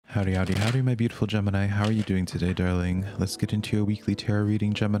Howdy, howdy, howdy, my beautiful Gemini. How are you doing today, darling? Let's get into your weekly tarot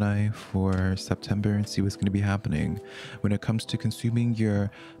reading, Gemini, for September and see what's going to be happening. When it comes to consuming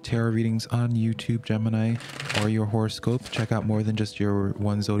your tarot readings on YouTube, Gemini, or your horoscope, check out more than just your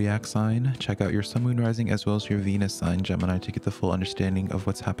one zodiac sign. Check out your sun, moon, rising, as well as your Venus sign, Gemini, to get the full understanding of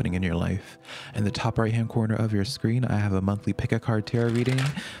what's happening in your life. In the top right-hand corner of your screen, I have a monthly pick-a-card tarot reading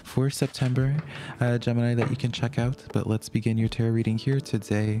for September, Gemini, that you can check out. But let's begin your tarot reading here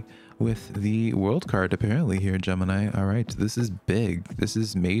today with the world card apparently here, Gemini. All right, this is big, this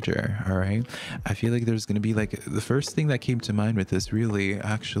is major. All right, I feel like there's going to be like the first thing that came to mind with this really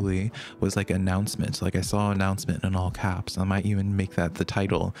actually was like announcement. Like I saw announcement in all caps. I might even make that the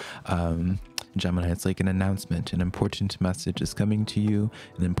title. Gemini, it's like an announcement, an important message is coming to you,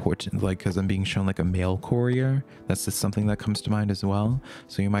 an important, like, because I'm being shown like a mail courier. That's just something that comes to mind as well.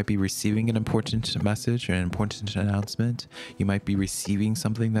 So you might be receiving an important message or an important announcement. You might be receiving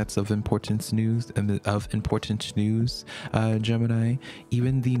something that's of importance news and Gemini.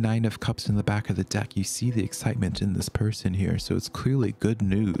 Even the Nine of Cups in the back of the deck, you see the excitement in this person here. So it's clearly good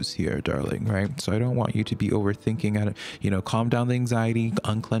news here, darling, right? So I don't want you to be overthinking at it. You know, calm down the anxiety,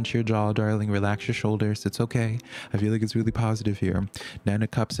 unclench your jaw, darling, relax your shoulders. It's okay. I feel like it's really positive here. Nine of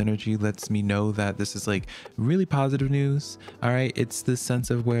Cups energy lets me know that this is like really positive news. All right, it's this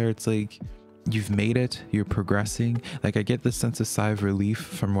sense of where it's like you've made it, you're progressing. Like I get this sense of sigh of relief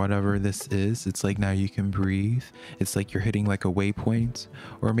from whatever this is. It's like now you can breathe. It's like you're hitting like a waypoint,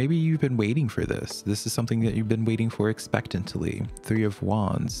 or maybe you've been waiting for this. This is something that you've been waiting for expectantly. Three of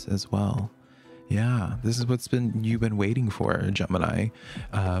Wands as well. Yeah, this is what's you've been waiting for, Gemini.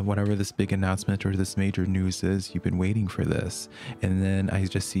 Whatever this big announcement or this major news is, you've been waiting for this. And then I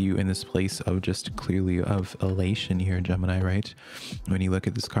just see you in this place of just clearly of elation here, Gemini, right? When you look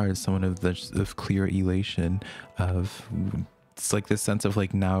at this card, it's someone of clear elation of... It's like this sense of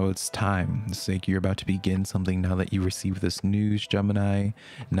like, now it's time. It's like you're about to begin something now that you receive this news, Gemini.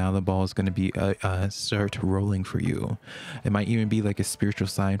 Now the ball is going to be start rolling for you. It might even be like a spiritual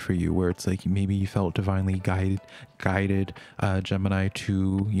sign for you where it's like maybe you felt divinely guided, Gemini,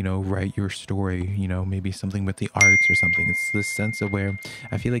 to, you know, write your story, you know, maybe something with the arts or something. It's this sense of where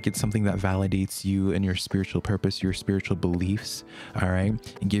I feel like it's something that validates you and your spiritual purpose, your spiritual beliefs. All right.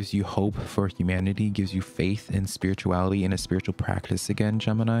 It gives you hope for humanity, gives you faith in spirituality and a spiritual practice again,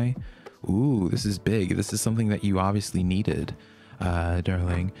 Gemini. Ooh, this is big. This is something that you obviously needed,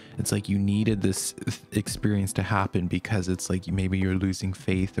 darling. It's like you needed this experience to happen because it's like maybe you're losing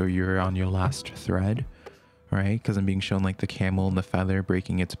faith or you're on your last thread, right? Because I'm being shown like the camel and the feather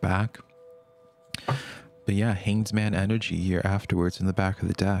breaking its back. But yeah, Hanged Man energy here afterwards in the back of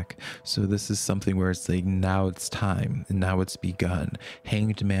the deck. So this is something where it's like, now it's time and now it's begun.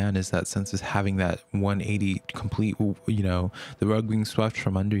 Hanged Man is that sense of having that 180 complete, you know, the rug being swept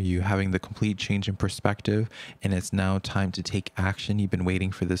from under you, having the complete change in perspective. And it's now time to take action. You've been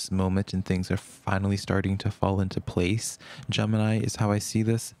waiting for this moment and things are finally starting to fall into place. Gemini is how I see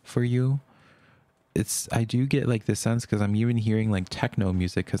this for you. I do get like this sense because I'm even hearing like techno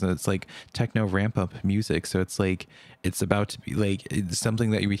music, because it's like techno ramp up music. So it's like it's about to be like it's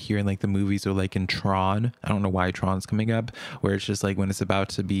something that you would hear in like the movies or like in Tron. I don't know why Tron's coming up, where it's just like when it's about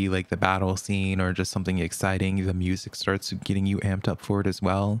to be like the battle scene or just something exciting, the music starts getting you amped up for it as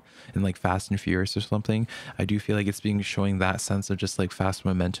well. And like Fast and Furious or something, I do feel like it's being showing that sense of just like fast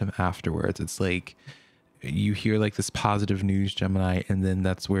momentum afterwards. It's like you hear like this positive news, Gemini, and then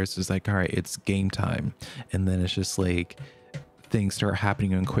that's where it's just like, all right, it's game time. And then it's just like things start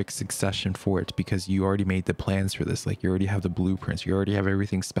happening in quick succession for it because you already made the plans for this. Like you already have the blueprints, you already have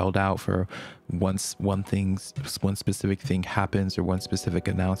everything spelled out for once one specific thing happens or one specific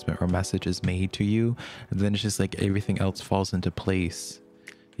announcement or message is made to you, and then it's just like everything else falls into place.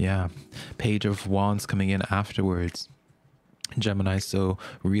 Yeah, Page of Wands coming in afterwards, Gemini. So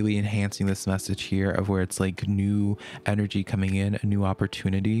really enhancing this message here of where it's like new energy coming in, a new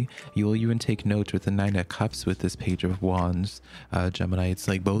opportunity. You'll even take note with the Nine of Cups with this Page of Wands, Gemini. It's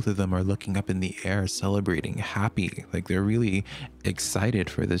like both of them are looking up in the air, celebrating, happy, like they're really excited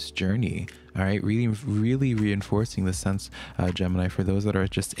for this journey. All right, really reinforcing the sense, Gemini, for those that are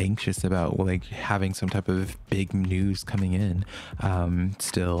just anxious about like having some type of big news coming in,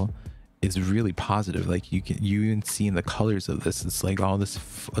 still is really positive. Like you even see in the colors of this, it's like all this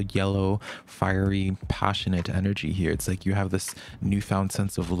yellow, fiery, passionate energy here. It's like you have this newfound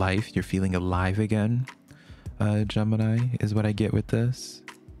sense of life. You're feeling alive again, Gemini, is what I get with this.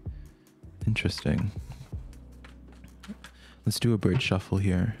 Interesting. Let's do a bridge shuffle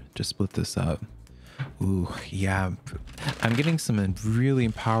here. Just split this up. Ooh, yeah. I'm getting some really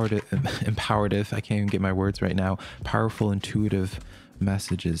empowerative, I can't even get my words right now, powerful, intuitive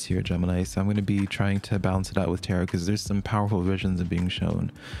messages here, Gemini. So I'm going to be trying to balance it out with tarot because there's some powerful visions being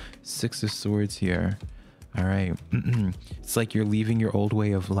shown. Six of Swords here. All right. It's like you're leaving your old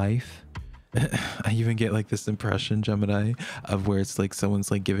way of life. I even get like this impression, Gemini, of where it's like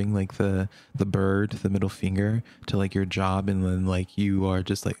someone's like giving like the bird, the middle finger to like your job, and then like you are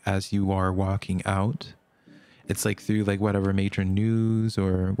just like, as you are walking out, it's like through like whatever major news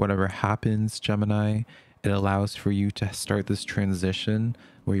or whatever happens, Gemini, it allows for you to start this transition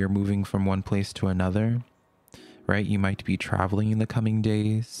where you're moving from one place to another. Right? You might be traveling in the coming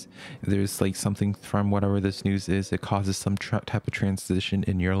days. There's like something from whatever this news is, it causes some type of transition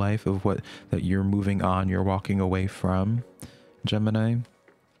in your life of what that you're moving on, you're walking away from, Gemini.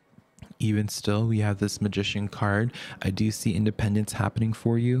 Even still, we have this Magician card. I do see independence happening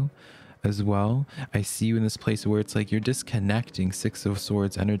for you as well. I see you in this place where it's like you're disconnecting. Six of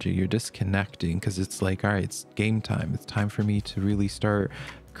Swords energy, you're disconnecting because it's like, all right, it's game time. It's time for me to really start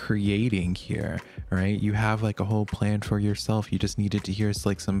creating here, right? You have like a whole plan for yourself. You just needed to hear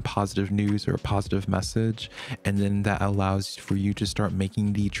like some positive news or a positive message, and then that allows for you to start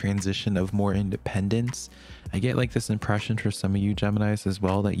making the transition of more independence. I get like this impression for some of you Geminis as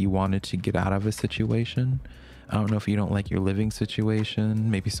well that you wanted to get out of a situation. I don't know if you don't like your living situation.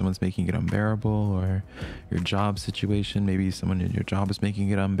 Maybe someone's making it unbearable, or your job situation. Maybe someone in your job is making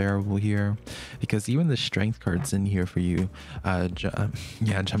it unbearable here, because even the Strength card's in here for you.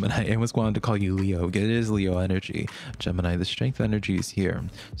 Yeah, Gemini. I almost wanted to call you Leo. It is Leo energy, Gemini. The Strength energy is here.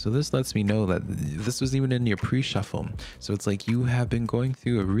 So this lets me know that this was even in your pre-shuffle. So it's like you have been going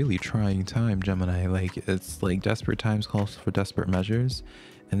through a really trying time, Gemini. Like it's like desperate times calls for desperate measures.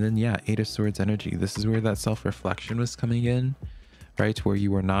 And then, yeah, Eight of Swords energy. This is where that self-reflection was coming in, right? Where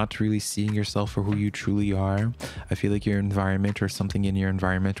you were not really seeing yourself for who you truly are. I feel like your environment or something in your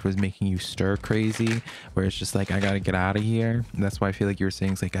environment was making you stir crazy, where it's just like, I got to get out of here. And that's why I feel like you were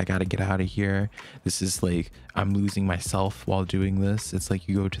saying, it's like, I got to get out of here. This is like, I'm losing myself while doing this. It's like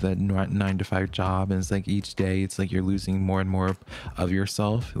you go to that 9-to-5 job, and it's like each day, it's like you're losing more and more of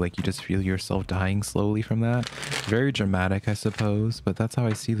yourself. Like you just feel yourself dying slowly from that. Very dramatic, I suppose, but that's how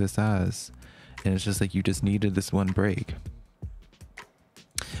I see this as. And it's just like you just needed this one break.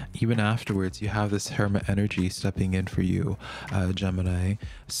 Even afterwards, you have this Hermit energy stepping in for you, Gemini.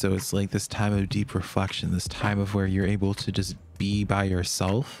 So it's like this time of deep reflection, this time of where you're able to just be by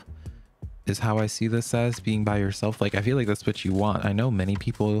yourself, is how I see this as, being by yourself. Like I feel like that's what you want. I know many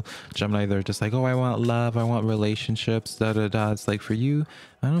people, Gemini, they're just like, oh, I want love, I want relationships, da da da. It's like, for you,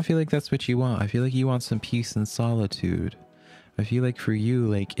 I don't feel like that's what you want. I feel like you want some peace and solitude. I feel like for you,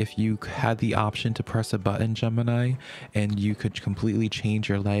 like if you had the option to press a button, Gemini, and you could completely change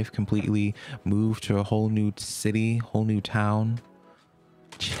your life, completely move to a whole new city, whole new town,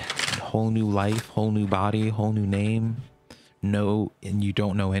 whole new life, whole new body, whole new name, and you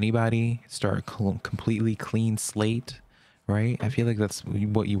don't know anybody, start a completely clean slate, right? I feel like that's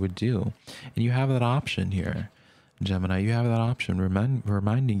what you would do. And you have that option here, Gemini. You have that option,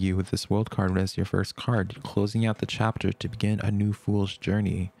 reminding you with this World card as your first card, closing out the chapter to begin a new fool's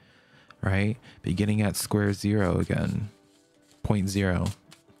journey, right? Beginning at square zero again, point zero.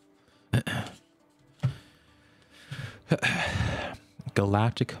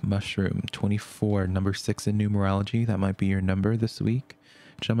 Galactic Mushroom 24, number 6 in numerology. That might be your number this week,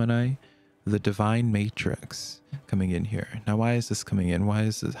 Gemini. The Divine Matrix coming in here. Now, why is this coming in? Why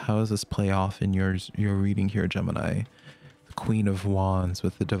is this? How does this play off in your reading here, Gemini? The Queen of Wands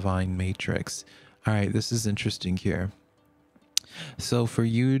with the Divine Matrix. All right, this is interesting here. So for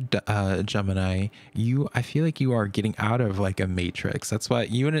you, Gemini, I feel like you are getting out of like a matrix. That's why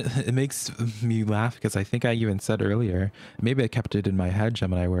it makes me laugh, because I think I even said earlier, maybe I kept it in my head,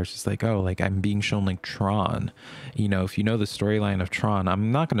 Gemini, where it's just like, oh, like I'm being shown like Tron. You know, if you know the storyline of Tron,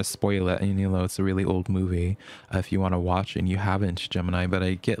 I'm not going to spoil it. And you know, it's a really old movie if you want to watch it and you haven't, Gemini. But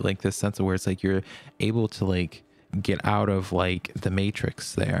I get like this sense of where it's like you're able to like get out of like the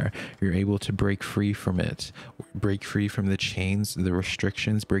matrix there. You're able to break free from it, break free from the chains, the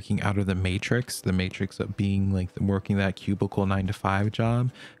restrictions, breaking out of the matrix of being like working that cubicle 9-to-5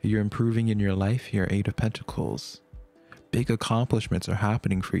 job. You're improving in your life here. Eight of Pentacles. Big accomplishments are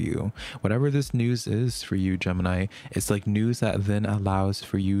happening for you. Whatever this news is for you, Gemini, it's like news that then allows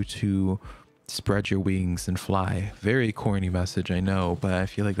for you to spread your wings and fly. Very corny message, I know, but I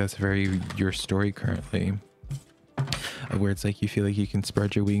feel like that's very your story currently, where it's like you feel like you can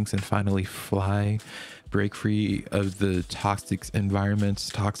spread your wings and finally fly, break free of the toxic environments,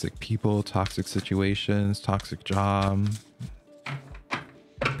 toxic people, toxic situations, toxic job.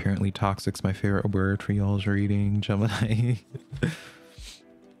 Apparently toxic's my favorite word for y'all's reading, Gemini.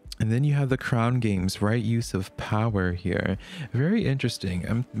 And then you have the crown games, right use of power here. Very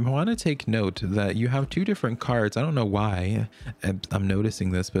interesting. I want to take note that you have two different cards. I don't know why I'm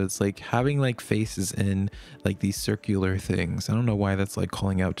noticing this, but it's like having like faces in like these circular things. I don't know why that's like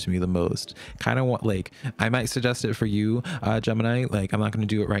calling out to me the most. Kind of want, like, I might suggest it for you, Gemini. Like, I'm not going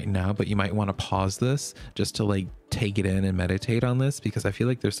to do it right now, but you might want to pause this just to like take it in and meditate on this, because I feel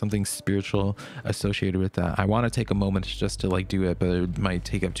like there's something spiritual associated with that. I want to take a moment just to like do it, but it might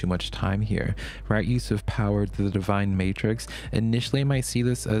take up too much time here. Right use of power, the divine matrix. Initially I might see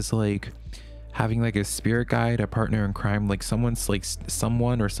this as like having like a spirit guide, a partner in crime, like someone's like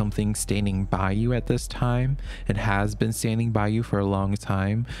someone or something standing by you at this time. It has been standing by you for a long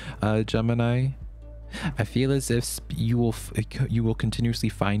time, Gemini. I feel as if you will continuously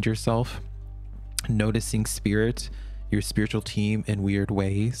find yourself noticing your spiritual team in weird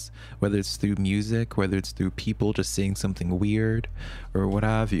ways, whether it's through music, whether it's through people just saying something weird or what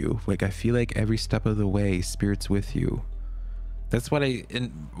have you. Like, I feel like every step of the way spirit's with you. That's what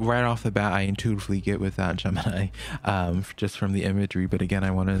right off the bat I intuitively get with that, Gemini, just from the imagery. But again,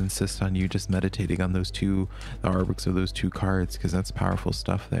 I want to insist on you just meditating on those the artworks of those two cards, because that's powerful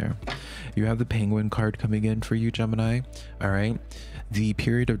stuff there. You have the penguin card coming in for you, Gemini. All right. The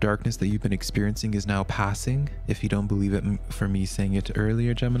period of darkness that you've been experiencing is now passing. If you don't believe it for me saying it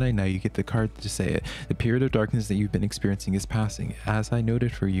earlier, Gemini, now you get the card to say it. The period of darkness that you've been experiencing is passing. As I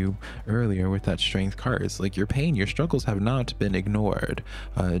noted for you earlier with that strength card, it's like your pain, your struggles have not been ignored,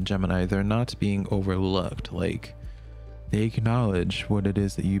 Gemini. They're not being overlooked. Like, they acknowledge what it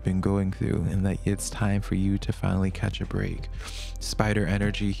is that you've been going through, and that it's time for you to finally catch a break. Spider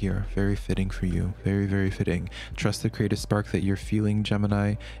energy here, very fitting for you. Very, very fitting. Trust the creative spark that you're feeling,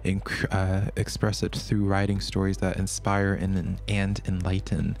 Gemini, and express it through writing stories that inspire and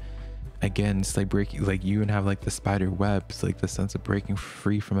enlighten. Again, it's like breaking, like you and have like the spider webs, like the sense of breaking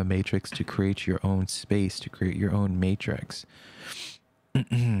free from a matrix to create your own space, to create your own matrix.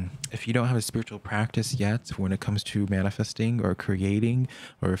 If you don't have a spiritual practice yet when it comes to manifesting or creating,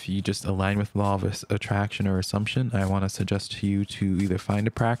 or if you just align with law of attraction or assumption, I want to suggest to you to either find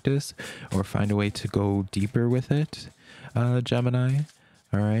a practice or find a way to go deeper with it, Gemini.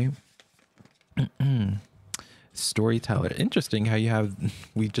 All right. Storyteller. Interesting how you have,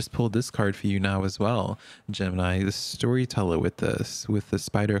 we just pulled this card for you now as well, Gemini. The storyteller with this, with the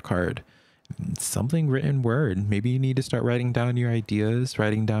spider card. Something written word. Maybe you need to start writing down your ideas,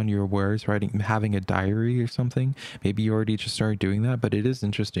 writing down your words, having a diary or something. Maybe you already just started doing that, but it is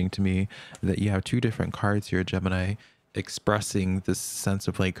interesting to me that you have two different cards here, Gemini, expressing this sense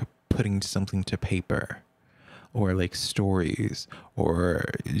of like putting something to paper, or like stories, or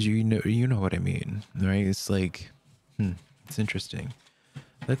you know what I mean, right? It's like, it's interesting.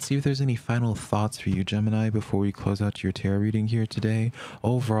 Let's see if there's any final thoughts for you, Gemini, before we close out your tarot reading here today.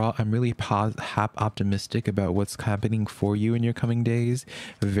 Overall, I'm really optimistic about what's happening for you in your coming days.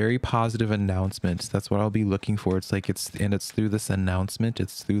 Very positive announcements. That's what I'll be looking for. It's like it's through this announcement,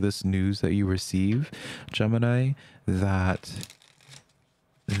 it's through this news that you receive, Gemini, that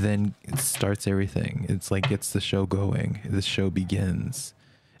then it starts everything. It's like gets the show going. The show begins.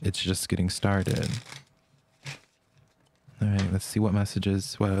 It's just getting started. All right, let's see what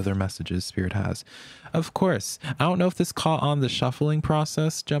other messages Spirit has. Of course, I don't know if this caught on the shuffling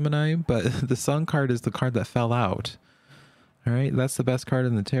process, Gemini, but the Sun card is the card that fell out. All right, that's the best card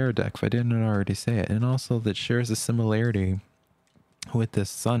in the tarot deck, if I didn't already say it. And also that shares a similarity with the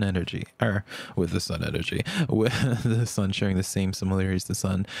Sun energy, with the Sun sharing the same similarities. The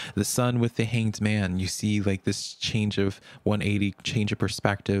Sun with the Hanged Man. You see like this change of 180, change of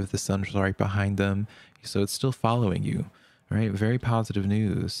perspective. The Sun's right behind them, so it's still following you. All right, very positive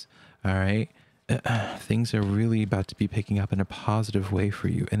news. All right. Things are really about to be picking up in a positive way for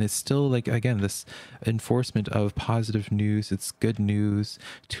you. And it's still like, again, this enforcement of positive news. It's good news.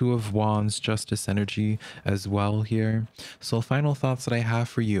 Two of Wands, justice energy as well here. So final thoughts that I have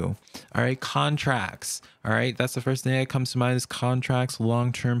for you. All right, contracts. All right, that's the first thing that comes to mind is contracts,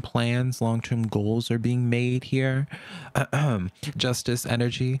 long-term plans, long-term goals are being made here. Justice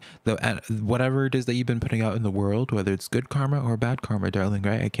energy, whatever it is that you've been putting out in the world, whether it's good karma or bad karma, darling,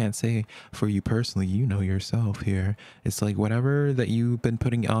 right? I can't say for you personally, you know yourself here. It's like whatever that you've been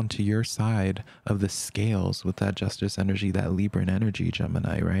putting onto your side of the scales with that justice energy, that Libran energy,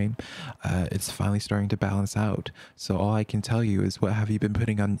 Gemini, right? It's finally starting to balance out. So all I can tell you is what have you been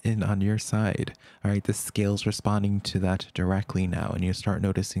putting on your side? All right, the scales responding to that directly now, and you start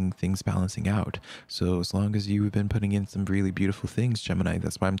noticing things balancing out. So as long as you've been putting in some really beautiful things, Gemini,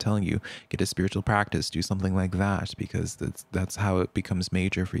 that's why I'm telling you, get a spiritual practice, do something like that, because that's how it becomes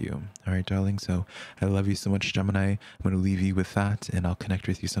major for you. All right, darling. So So I love you so much, Gemini. I'm going to leave you with that, and I'll connect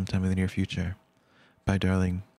with you sometime in the near future. Bye, darling.